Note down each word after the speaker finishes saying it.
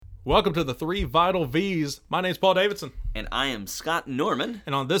Welcome to the Three Vital V's. My name's Paul Davidson. And I am Scott Norman.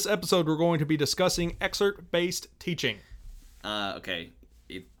 And on this episode, we're going to be discussing excerpt-based teaching. Okay,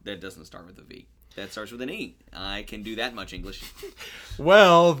 that doesn't start with a V. That starts with an E. I can do that much English.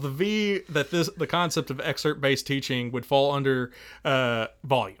 Well, the V the concept of excerpt-based teaching would fall under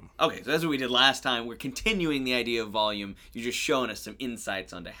volume. Okay, so that's what we did last time. We're continuing the idea of volume. You're just showing us some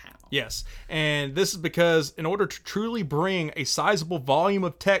insights onto how. Yes, and this is because in order to truly bring a sizable volume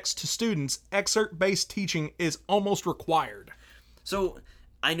of text to students, excerpt-based teaching is almost required. So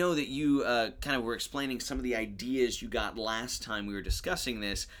I know that you kind of were explaining some of the ideas you got last time we were discussing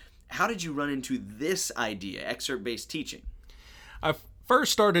this. How did you run into this idea, excerpt-based teaching? I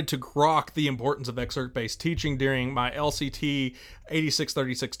first started to grok the importance of excerpt-based teaching during my LCT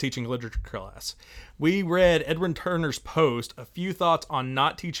 8636 teaching literature class. We read Edwin Turner's post, A Few Thoughts on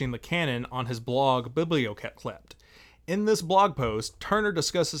Not Teaching the Canon, on his blog Biblioclept. In this blog post, Turner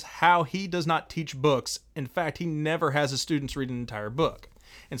discusses how he does not teach books. In fact, he never has his students read an entire book.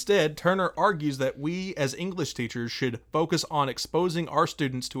 Instead, Turner argues that we as English teachers should focus on exposing our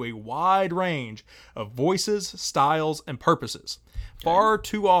students to a wide range of voices, styles, and purposes. Far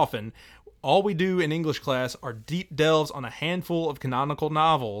too often, all we do in English class are deep delves on a handful of canonical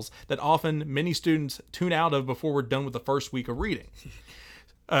novels that often many students tune out of before we're done with the first week of reading.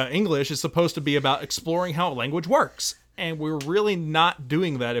 English is supposed to be about exploring how a language works. And we're really not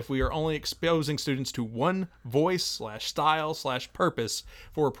doing that if we are only exposing students to one voice/style/purpose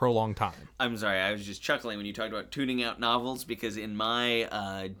for a prolonged time. I'm sorry, I was just chuckling when you talked about tuning out novels because in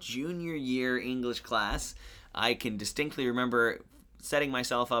my junior year English class, I can distinctly remember setting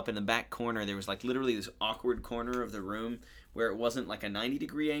myself up in the back corner. There was like literally this awkward corner of the room where it wasn't like a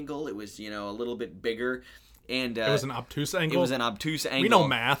 90-degree angle. It was, a little bit bigger. And it was an obtuse angle? It was an obtuse angle. We know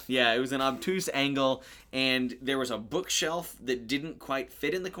math. Yeah, it was an obtuse angle, and there was a bookshelf that didn't quite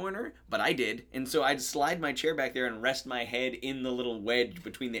fit in the corner, but I did. And so I'd slide my chair back there and rest my head in the little wedge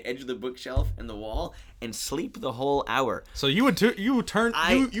between the edge of the bookshelf and the wall and sleep the whole hour. So you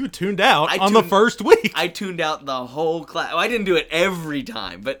tuned out on the first week. I tuned out the whole class. Well, I didn't do it every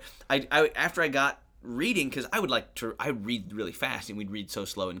time, but I after I got reading, because I read really fast and we'd read so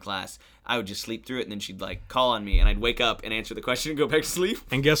slow in class, I would just sleep through it and then she'd like call on me and I'd wake up and answer the question and go back to sleep.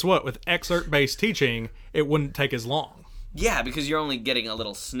 And guess what? With excerpt-based teaching, it wouldn't take as long. Yeah, because you're only getting a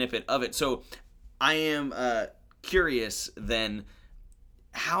little snippet of it. So I am curious then,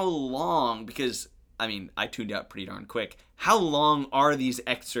 how long, because I tuned out pretty darn quick. How long are these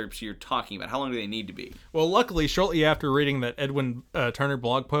excerpts you're talking about? How long do they need to be? Well, luckily, shortly after reading that Edwin Turner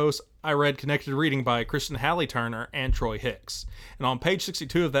blog post, I read Connected Reading by Kristen Halley Turner and Troy Hicks. And on page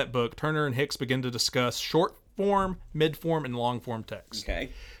 62 of that book, Turner and Hicks begin to discuss short form, mid form, and long form text. Okay.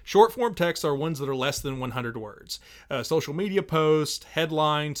 Short form texts are ones that are less than 100 words. Social media posts,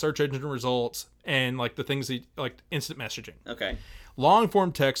 headlines, search engine results, and like the things like instant messaging. Okay. Long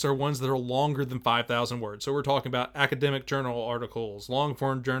form texts are ones that are longer than 5,000 words. So we're talking about academic journal articles, long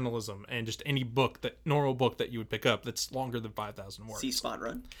form journalism, and just any normal book that you would pick up that's longer than 5,000 words. See Spot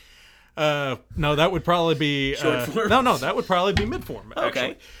Run? No, that would probably be short form. No, that would probably be mid form.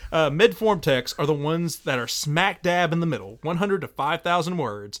 Okay. Mid form texts are the ones that are smack dab in the middle, 100 to 5,000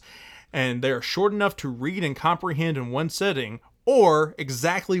 words, and they are short enough to read and comprehend in one sitting, or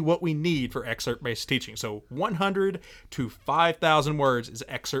exactly what we need for excerpt-based teaching. So 100 to 5,000 words is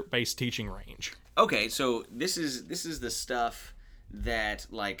excerpt-based teaching range. Okay, so this is the stuff that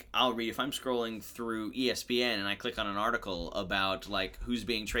like I'll read if I'm scrolling through ESPN and I click on an article about like who's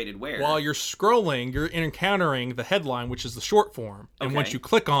being traded where. While you're scrolling, you're encountering the headline, which is the short form. And Okay. once you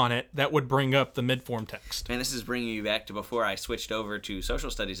click on it, that would bring up the mid-form text. Man, this is bringing you back to before I switched over to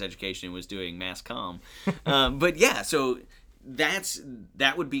social studies education and was doing mass comm. But yeah, so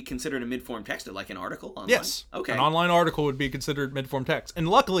that would be considered a mid-form text, like an article online? Yes. Okay. An online article would be considered mid-form text. And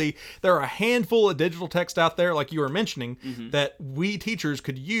luckily, there are a handful of digital text out there, like you were mentioning, that we teachers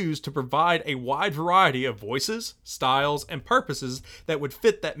could use to provide a wide variety of voices, styles, and purposes that would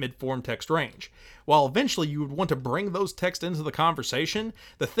fit that mid-form text range. While eventually you would want to bring those texts into the conversation,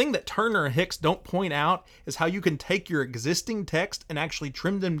 the thing that Turner and Hicks don't point out is how you can take your existing text and actually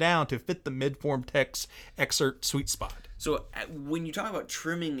trim them down to fit the mid-form text excerpt sweet spot. So when you talk about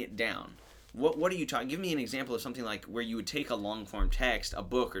trimming it down, what are you talking? Give me an example of something like where you would take a long form text, a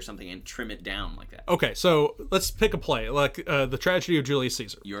book or something, and trim it down like that. Okay, so let's pick a play, like The Tragedy of Julius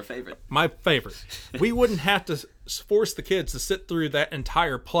Caesar. Your favorite. My favorite. We wouldn't have to force the kids to sit through that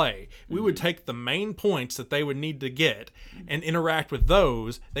entire play. We would take the main points that they would need to get and interact with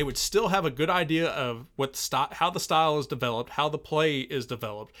those. They would still have a good idea of how the style is developed, how the play is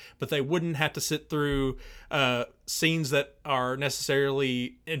developed, but they wouldn't have to sit through scenes that are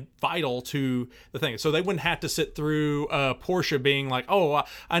necessarily vital to the thing. So they wouldn't have to sit through Portia being like, oh,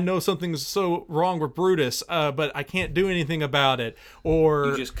 I know something's so wrong with Brutus, but I can't do anything about it. Or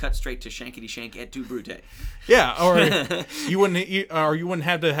you just cut straight to shankety shank et tu, Brute. Yeah, or you wouldn't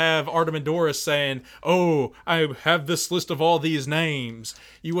have to have Artemidorus saying, "Oh, I have this list of all these names."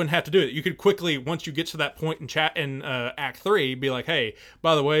 You wouldn't have to do it. You could quickly, once you get to that point in Act 3, be like, "Hey,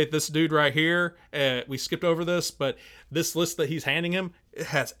 by the way, this dude right here, we skipped over this, but this list that he's handing him, it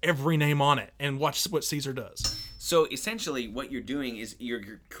has every name on it, and watch what Caesar does." So essentially, what you're doing is you're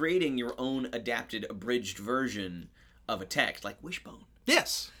creating your own adapted, abridged version of a text, like Wishbone.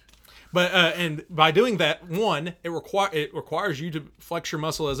 Yes. But and by doing that, one, it requires you to flex your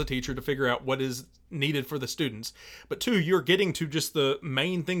muscle as a teacher to figure out what is needed for the students. But two, you're getting to just the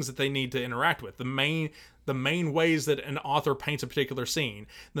main things that they need to interact with, the main ways that an author paints a particular scene,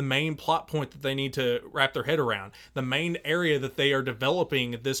 the main plot point that they need to wrap their head around, the main area that they are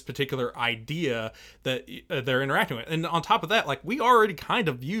developing this particular idea that they're interacting with. And on top of that, like, we already kind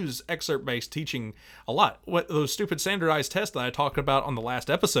of use excerpt-based teaching a lot. What those stupid standardized tests that I talked about on the last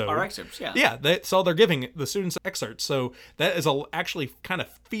episode are excerpts, yeah. Yeah, they're giving the students excerpts. So that is actually kind of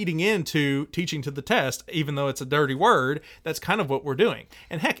feeding into teaching to the test, even though it's a dirty word. That's kind of what we're doing.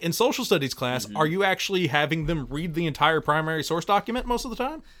 And heck, in social studies class, are you actually having them read the entire primary source document most of the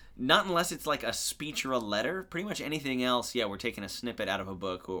time? Not unless it's like a speech or a letter. Pretty much anything else, yeah, we're taking a snippet out of a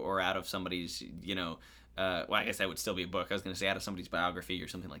book or out of somebody's, well, I guess that would still be a book. I was going to say out of somebody's biography or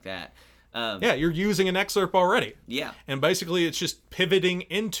something like that. Yeah, you're using an excerpt already. Yeah. And basically it's just pivoting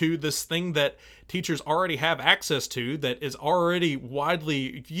into this thing that teachers already have access to, that is already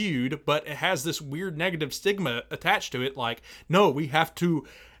widely viewed, but it has this weird negative stigma attached to it. Like, no, we have to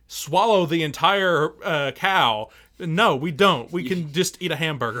swallow the entire cow. No, we don't. We can just eat a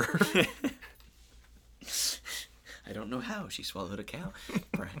hamburger. I don't know how she swallowed a cow.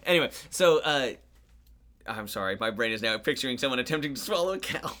 Anyway, so I'm sorry, my brain is now picturing someone attempting to swallow a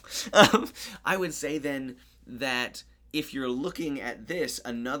cow. I would say then that if you're looking at this,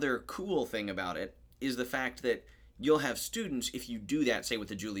 another cool thing about it is the fact that you'll have students, if you do that, say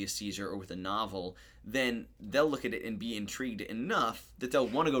with a Julius Caesar or with a novel, then they'll look at it and be intrigued enough that they'll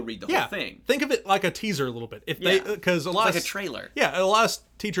want to go read the whole thing. Think of it like a teaser a little bit. Because a lot like a trailer. Yeah, a lot of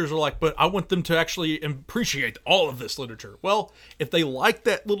teachers are like, but I want them to actually appreciate all of this literature. Well, if they like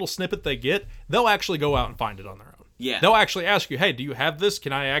that little snippet they get, they'll actually go out and find it on their own. Yeah. They'll actually ask you, hey, do you have this?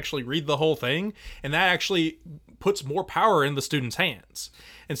 Can I actually read the whole thing? And that actually puts more power in the student's hands.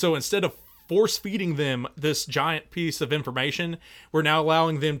 And so instead of force feeding them this giant piece of information, we're now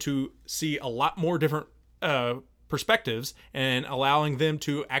allowing them to see a lot more different perspectives and allowing them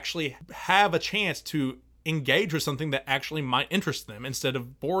to actually have a chance to engage with something that actually might interest them instead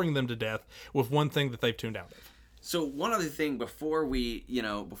of boring them to death with one thing that they've tuned out of. So one other thing before we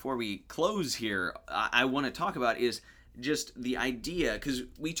close here, I want to talk about is just the idea, because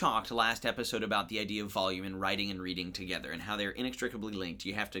we talked last episode about the idea of volume and writing and reading together and how they're inextricably linked.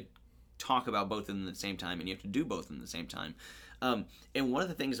 You have to talk about both of them at the same time, and you have to do both of them at the same time. And one of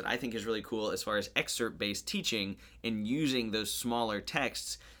the things that I think is really cool as far as excerpt-based teaching and using those smaller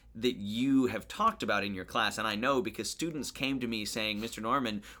texts that you have talked about in your class, and I know because students came to me saying, Mr.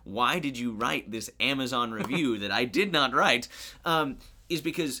 Norman, why did you write this Amazon review that I did not write, is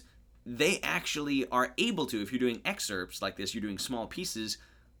because they actually are able to, if you're doing excerpts like this, you're doing small pieces,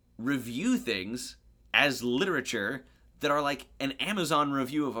 review things as literature that are like an Amazon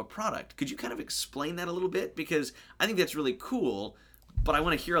review of a product. Could you kind of explain that a little bit? Because I think that's really cool, but I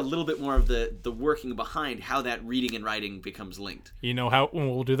want to hear a little bit more of the working behind how that reading and writing becomes linked. You know how when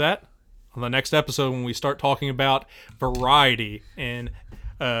we'll do that? On the next episode when we start talking about variety in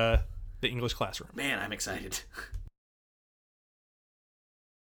the English classroom. Man, I'm excited.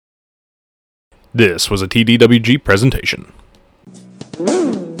 This was a TDWG presentation.